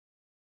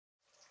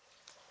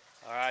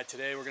Alright,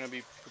 today we're going to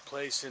be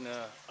replacing an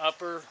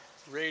upper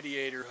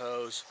radiator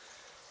hose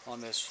on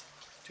this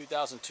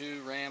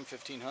 2002 Ram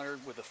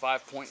 1500 with a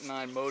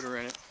 5.9 motor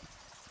in it.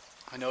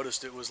 I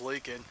noticed it was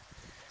leaking,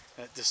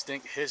 that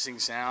distinct hissing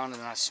sound,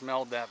 and I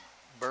smelled that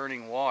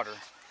burning water.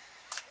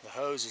 The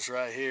hose is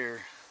right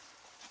here.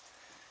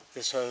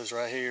 This hose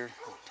right here,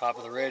 on top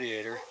of the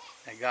radiator.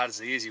 Thank God it's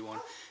the easy one.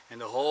 And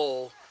the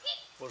hole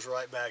was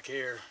right back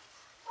here,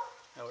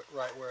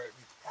 right where it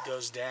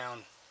goes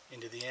down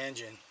into the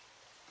engine.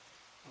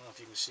 I don't know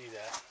if you can see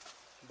that,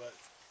 but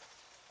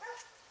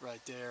right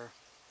there,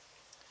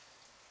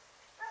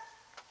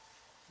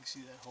 you can see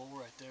that hole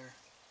right there,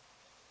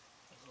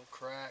 that little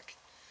crack.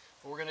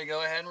 We're going to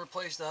go ahead and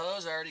replace the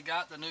hose. I already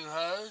got the new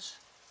hose,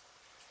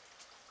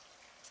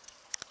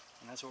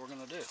 and that's what we're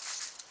going to do.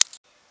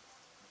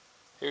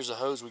 Here's the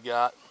hose we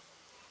got.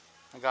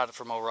 I got it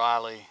from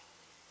O'Reilly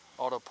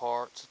Auto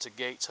Parts. It's a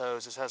Gates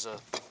hose. This has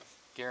a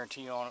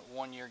guarantee on it,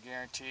 1-year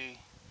guarantee.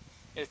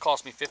 It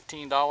cost me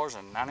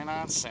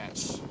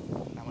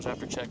 $15.99. That was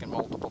after checking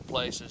multiple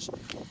places.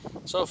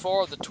 So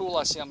far, the tool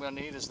I see I'm going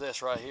to need is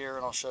this right here,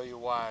 and I'll show you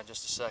why in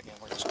just a second.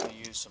 We're just going to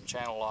use some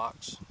channel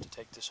locks to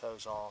take this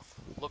hose off.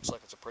 Looks like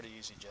it's a pretty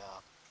easy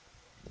job.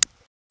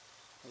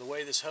 The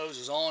way this hose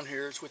is on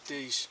here, it's with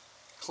these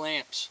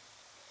clamps.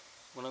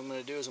 What I'm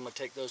going to do is I'm going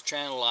to take those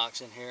channel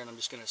locks in here, and I'm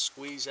just going to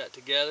squeeze that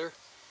together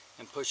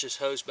and push this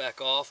hose back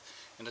off.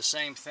 And the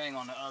same thing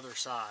on the other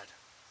side.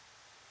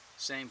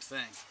 Same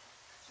thing.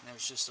 And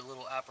there's just a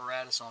little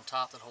apparatus on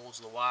top that holds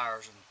the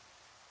wires, and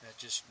that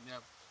just,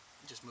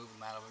 just move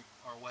them out of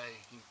our way.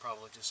 You can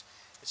probably just,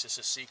 it's just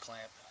a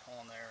C-clamp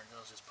on there, and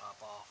it'll just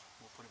pop off.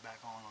 We'll put it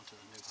back on onto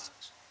the new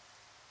hose.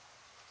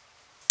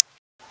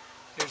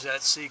 Here's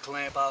that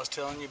C-clamp I was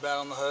telling you about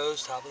on the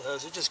hose, top of the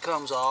hose. It just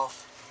comes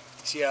off.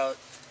 See how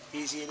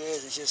easy it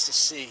is? It's just a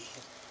C.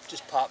 It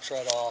just pops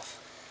right off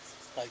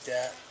like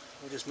that.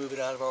 We'll just move it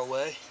out of our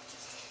way.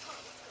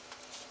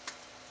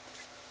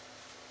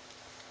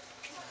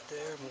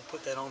 There, and we'll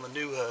put that on the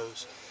new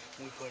hose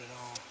when we put it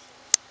on.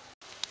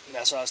 And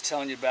that's what I was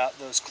telling you about,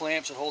 those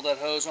clamps that hold that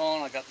hose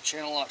on. I got the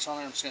channel locks on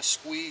there. I'm just going to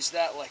squeeze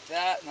that like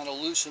that, and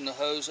that'll loosen the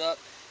hose up,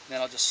 and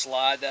then I'll just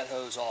slide that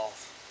hose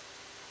off.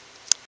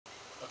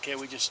 Okay,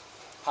 we just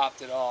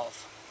popped it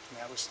off. And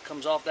that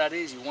comes off that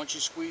easy. Once you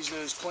squeeze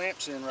those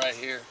clamps in right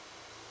here,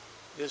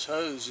 this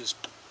hose just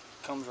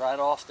comes right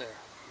off there.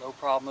 No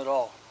problem at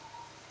all.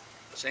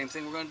 Same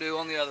thing we're going to do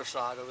on the other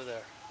side over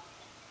there.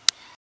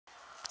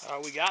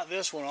 We got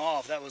this one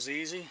off. That was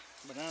easy.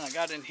 But then I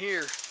got in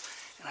here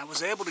and I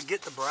was able to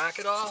get the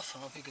bracket off. I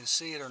don't know if you can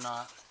see it or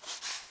not.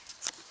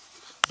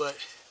 But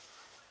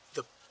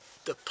the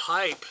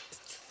pipe,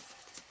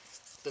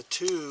 the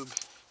tube,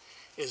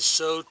 is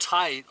so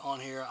tight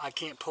on here I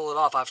can't pull it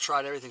off. I've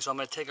tried everything. So I'm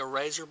going to take a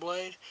razor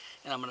blade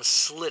and I'm going to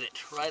slit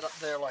it right up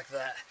there like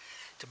that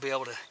to be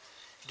able to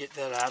get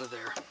that out of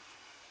there.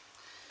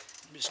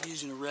 I'm just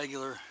using a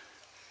regular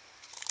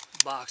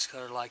box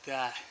cutter like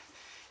that.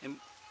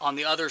 And on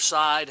the other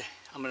side,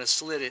 I'm going to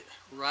slit it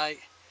right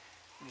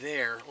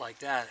there like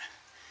that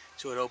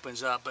so it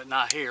opens up, but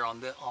not here,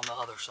 on the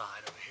other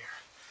side over here.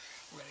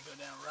 We're going to go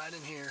down right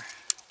in here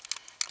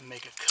and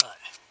make a cut.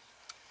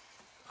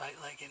 Right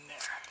like in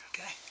there,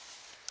 okay?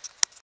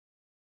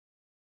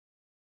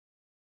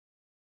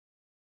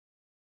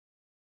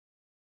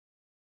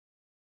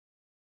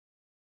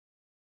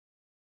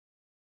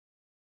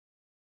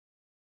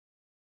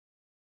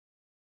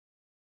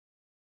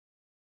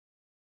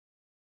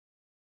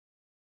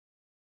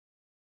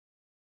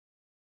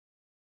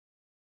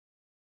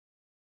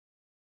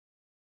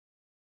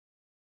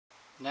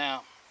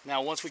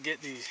 Now once we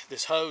get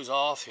this hose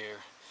off here,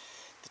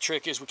 the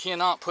trick is we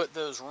cannot put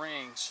those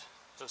rings,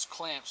 those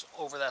clamps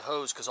over that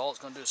hose, because all it's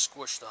going to do is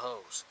squish the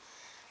hose.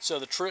 So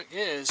the trick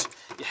is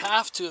you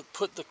have to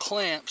put the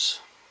clamps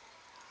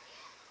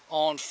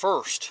on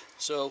first.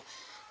 So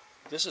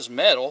this is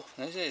metal,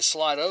 and they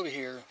slide over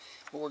here.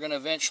 What we're going to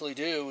eventually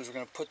do is we're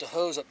going to put the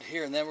hose up to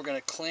here, and then we're going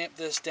to clamp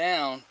this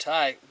down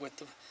tight with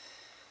the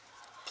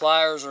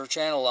pliers or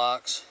channel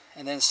locks,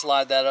 and then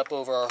slide that up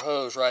over our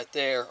hose right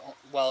there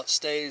while it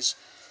stays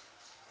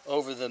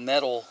over the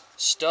metal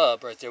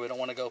stub right there. We don't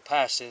want to go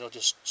past it. It'll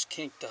just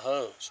kink the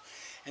hose.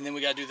 And then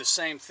we got to do the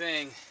same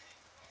thing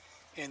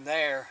in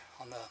there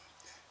on the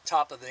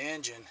top of the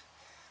engine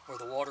where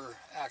the water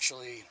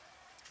actually,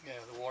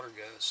 the water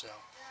goes. So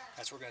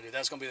that's what we're going to do.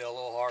 That's going to be a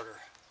little harder.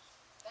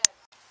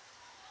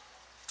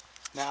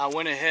 Now I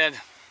went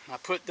ahead, I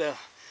put the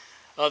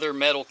other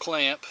metal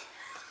clamp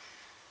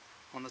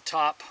on the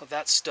top of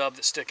that stub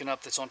that's sticking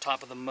up, that's on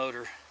top of the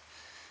motor,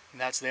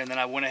 and that's there. And then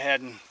I went ahead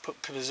and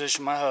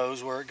positioned my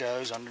hose where it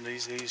goes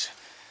underneath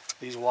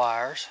these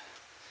wires.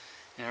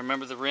 And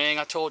remember the ring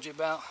I told you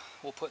about?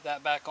 We'll put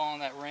that back on.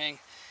 That ring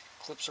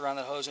clips around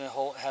that hose, and it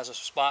has a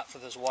spot for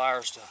those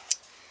wires to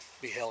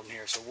be held in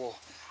here. So we'll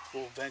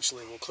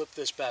eventually clip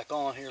this back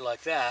on here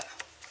like that,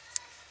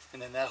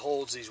 and then that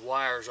holds these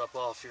wires up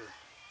off your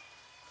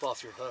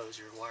hose.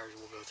 Your wires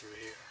will go through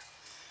here.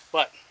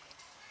 But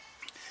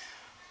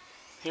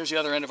here's the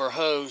other end of our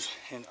hose,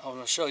 and I'm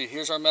going to show you.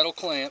 Here's our metal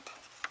clamp.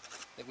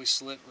 that we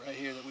slid right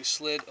here, that we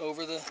slid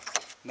over the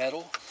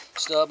metal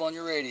stub on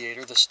your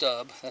radiator. The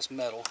stub, that's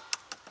metal,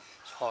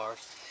 it's hard.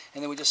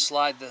 And then we just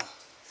slide the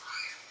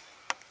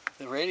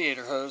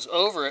radiator hose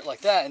over it like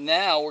that. And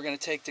now we're going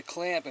to take the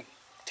clamp and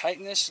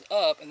tighten this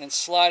up and then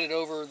slide it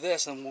over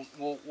this, and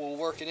we'll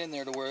work it in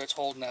there to where it's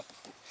holding that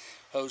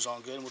hose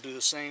on good. And we'll do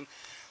the same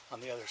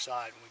on the other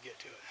side when we get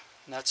to it.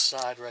 And that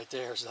side right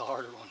there is the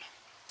harder one.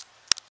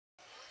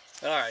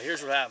 Alright,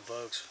 here's what happened,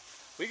 folks.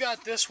 We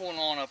got this one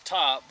on up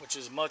top, which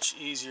is much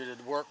easier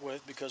to work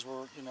with because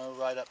we're, you know,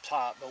 right up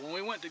top. But when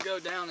we went to go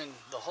down in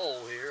the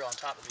hole here on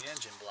top of the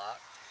engine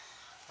block,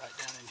 right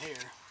down in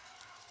here,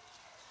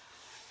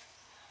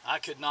 I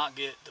could not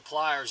get the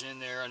pliers in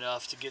there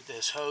enough to get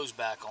this hose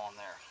back on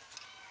there.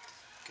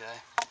 Okay?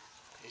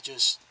 It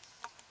just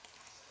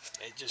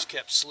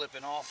kept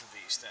slipping off of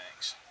these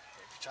things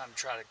every time I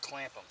try to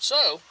clamp them.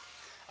 So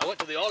I went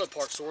to the auto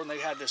parts store and they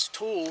had this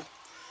tool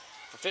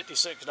for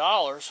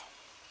 $56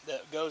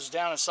 that goes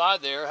down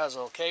inside there, has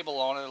a cable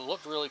on it. It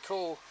looked really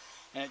cool,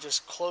 and it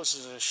just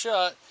closes it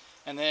shut,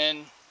 and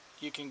then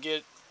you can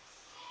get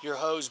your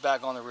hose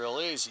back on there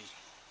real easy.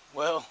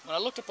 Well, when I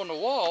looked up on the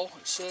wall,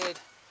 it said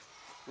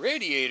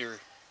radiator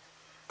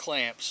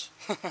clamps,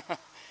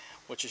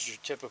 which is your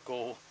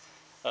typical,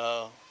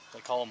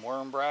 they call them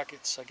worm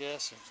brackets, I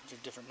guess. There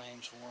are different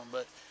names for them,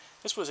 but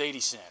this was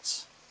 80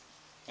 cents.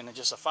 And then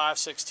just a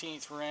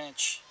 5/16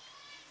 wrench,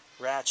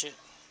 ratchet,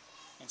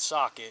 and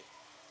socket.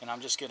 And I'm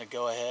just going to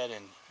go ahead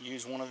and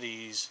use one of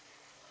these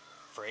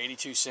for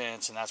 82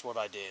 cents, and that's what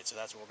I did. So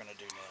that's what we're going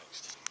to do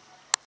next.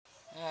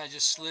 I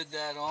just slid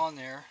that on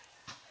there.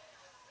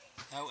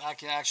 I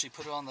can actually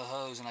put it on the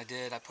hose, and I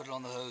did. I put it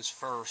on the hose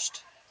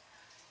first.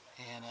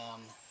 And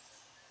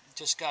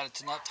just got it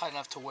to not tight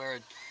enough to where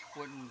it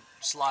wouldn't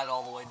slide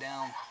all the way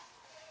down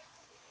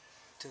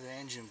to the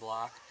engine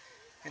block.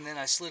 And then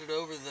I slid it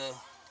over the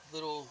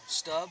little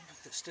stub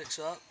that sticks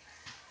up,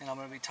 and I'm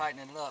going to be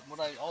tightening it up. What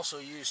I also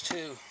used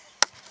too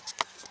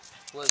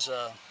was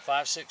a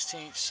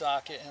 5/16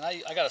 socket, and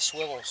I got a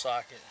swivel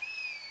socket.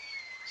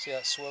 See how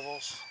it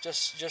swivels?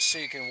 Just so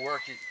you can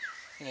work it,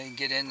 you know, you can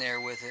get in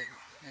there with it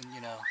and,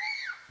 you know,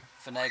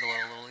 finagle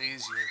it a little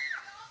easier.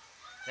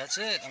 That's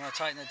it. I'm going to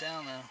tighten it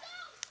down now.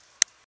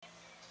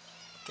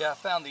 Okay, I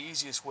found the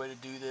easiest way to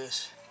do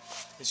this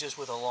is just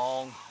with a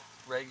long,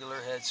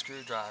 regular head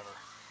screwdriver.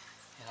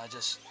 And I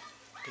just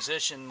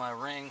position my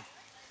ring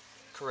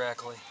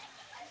correctly,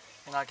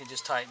 and I can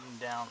just tighten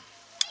down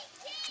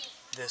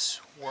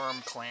this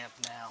worm clamp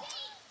now.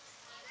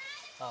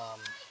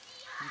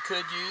 You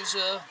could use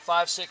a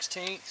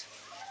 5/16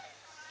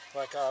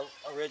 like I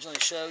originally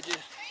showed you.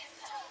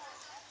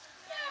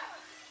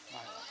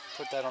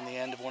 Put that on the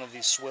end of one of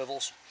these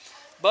swivels,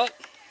 but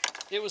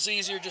it was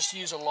easier just to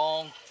use a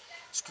long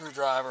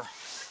screwdriver,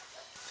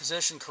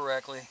 positioned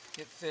correctly.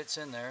 It fits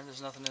in there.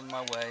 There's nothing in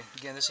my way.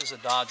 Again, this is a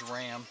Dodge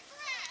Ram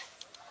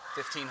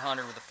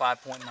 1500 with a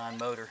 5.9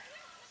 motor,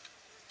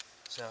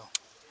 so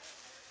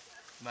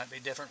it might be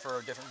different for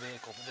a different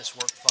vehicle, but this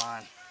worked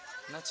fine.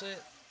 And that's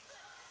it.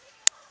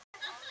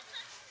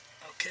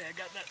 Okay, I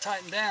got that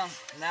tightened down.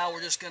 Now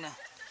we're just gonna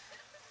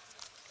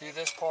do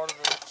this part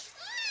of the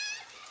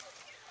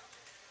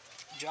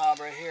job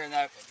right here, and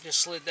I just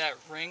slid that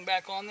ring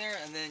back on there,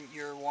 and then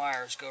your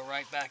wires go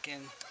right back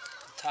in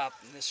the top,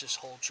 and this just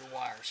holds your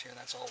wires here.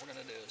 That's all we're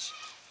gonna do is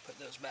put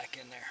those back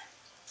in there.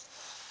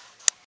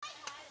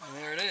 And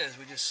there it is.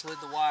 We just slid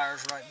the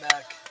wires right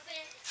back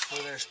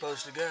where they're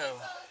supposed to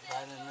go,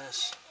 right in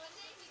this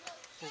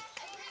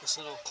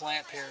little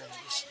clamp here, and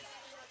it just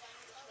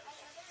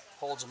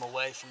holds them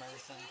away from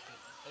everything.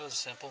 But it was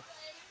simple.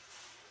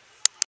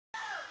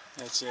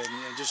 That's it.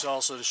 And just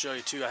also to show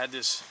you too, I had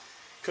this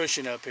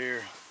cushion up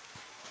here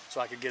so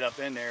I could get up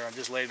in there. I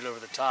just laid it over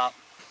the top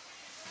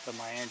of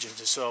my engine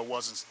just so it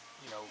wasn't,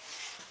 you know,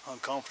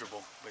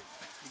 uncomfortable. But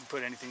you can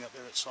put anything up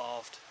there that's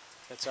soft.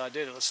 That's how I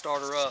did it. Let's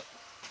start her up.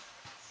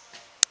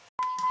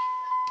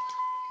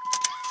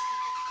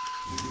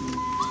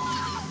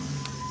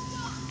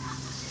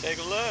 Take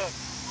a look.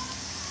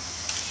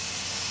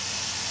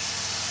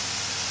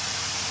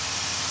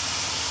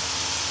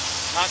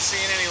 Not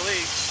seeing any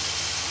leaks.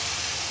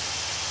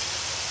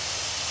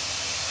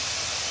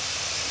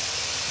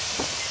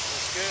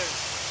 Looks good.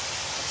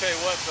 I'll tell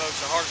you what, folks,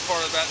 the hardest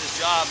part about this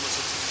job was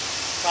the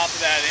top of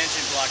that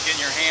engine block,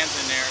 getting your hands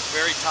in there. It's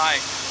very tight,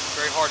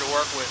 very hard to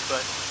work with,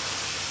 but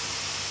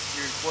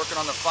you're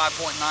working on the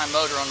 5.9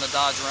 motor on the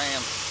Dodge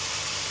Ram.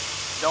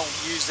 Don't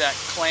use that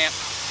clamp,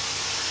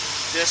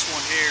 this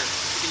one here.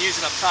 You can use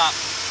it up top.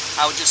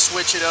 I would just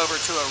switch it over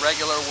to a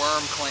regular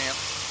worm clamp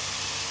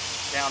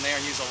down there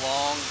and use a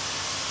long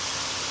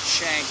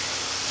shank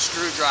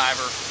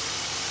screwdriver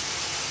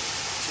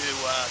to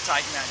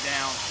tighten that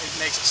down. It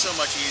makes it so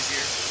much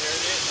easier. There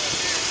it is right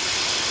there.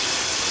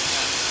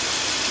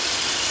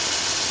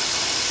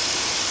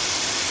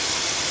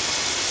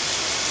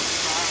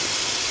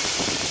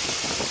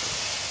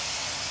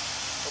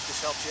 Hope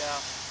this helps you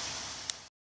out.